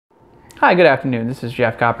Hi, good afternoon. This is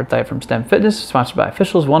Jeff Copperthite from STEM Fitness, sponsored by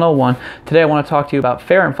Officials 101. Today I want to talk to you about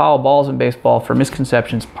fair and foul balls in baseball for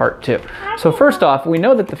misconceptions part 2. So first off, we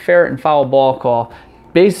know that the fair and foul ball call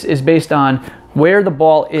is based on where the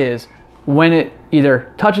ball is when it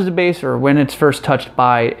either touches the base or when it's first touched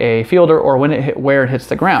by a fielder or when where it hits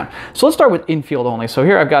the ground. So let's start with infield only. So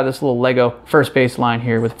here I've got this little Lego first base line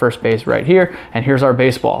here with first base right here, and here's our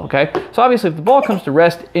baseball, okay? So obviously if the ball comes to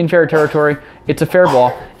rest in fair territory, it's a fair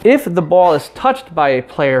ball. If the ball is touched by a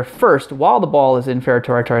player first while the ball is in fair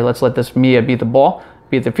territory, let's let this Mia be the ball,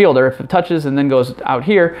 be the fielder. If it touches and then goes out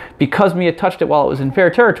here, because Mia touched it while it was in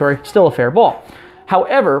fair territory, still a fair ball.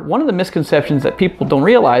 However, one of the misconceptions that people don't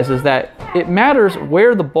realize is that it matters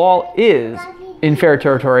where the ball is in fair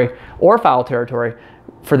territory or foul territory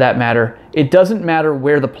for that matter. It doesn't matter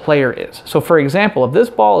where the player is. So for example, if this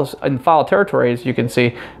ball is in foul territory, as you can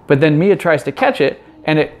see, but then Mia tries to catch it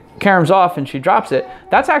and it caroms off and she drops it,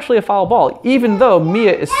 that's actually a foul ball, even though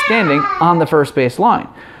Mia is standing on the first base line.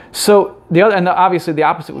 So obviously the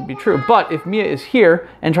opposite would be true, but if Mia is here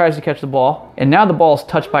and tries to catch the ball, and now the ball is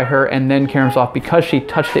touched by her and then caroms off because she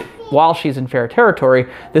touched it while she's in fair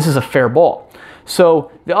territory, this is a fair ball.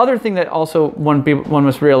 So the other thing that also one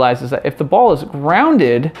must realize is that if the ball is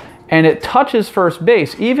grounded and it touches first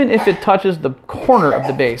base, even if it touches the corner of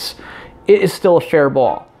the base, it is still a fair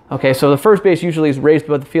ball. Okay, so the first base usually is raised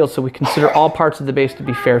above the field, so we consider all parts of the base to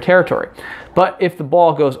be fair territory. But if the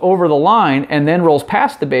ball goes over the line and then rolls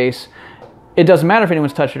past the base, it doesn't matter if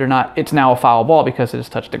anyone's touched it or not, it's now a foul ball because it has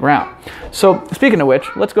touched the ground. So speaking of which,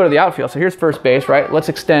 let's go to the outfield. So here's first base, right? Let's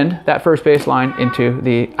extend that first base line into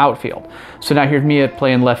the outfield. So now here's Mia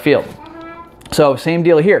playing left field. So same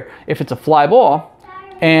deal here. If it's a fly ball,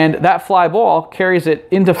 and that fly ball carries it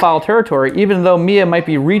into foul territory, even though Mia might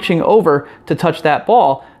be reaching over to touch that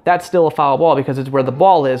ball, that's still a foul ball because it's where the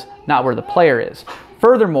ball is, not where the player is.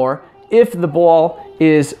 Furthermore, if the ball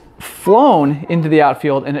is flown into the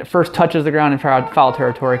outfield and it first touches the ground in foul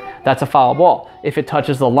territory, that's a foul ball. If it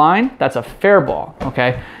touches the line, that's a fair ball,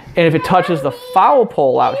 okay? And if it touches the foul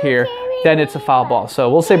pole out here, then it's a foul ball.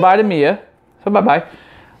 So we'll say bye to Mia. So bye-bye.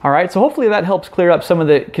 All right, so hopefully that helps clear up some of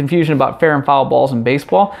the confusion about fair and foul balls in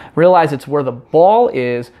baseball. Realize it's where the ball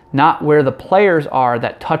is, not where the players are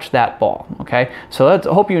that touch that ball, okay? So I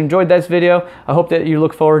hope you enjoyed this video. I hope that you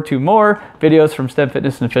look forward to more videos from STEM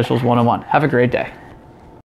Fitness and Officials 101. Have a great day.